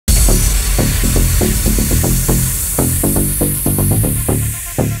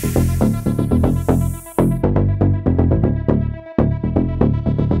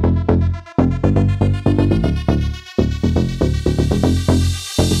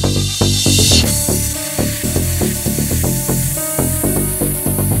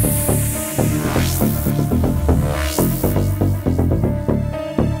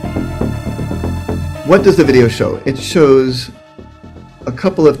what does the video show? It shows a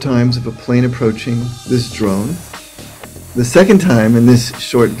couple of times of a plane approaching this drone. The second time in this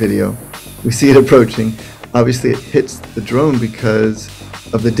short video, we see it approaching. Obviously it hits the drone because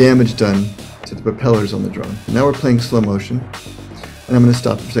of the damage done to the propellers on the drone. Now we're playing slow motion, and I'm going to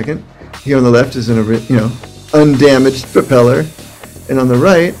stop for a second. Here on the left is an undamaged propeller, and on the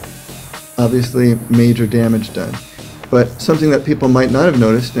right, obviously major damage done. But something that people might not have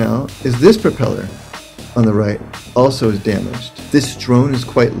noticed now is this propeller on the right also is damaged. This drone is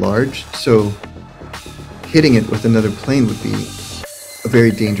quite large, so hitting it with another plane would be a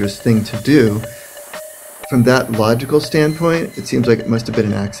very dangerous thing to do. From that logical standpoint, it seems like it must have been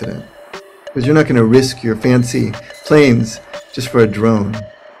an accident. Because you're not going to risk your fancy planes just for a drone.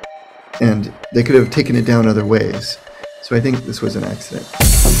 And they could have taken it down other ways. So I think this was an accident.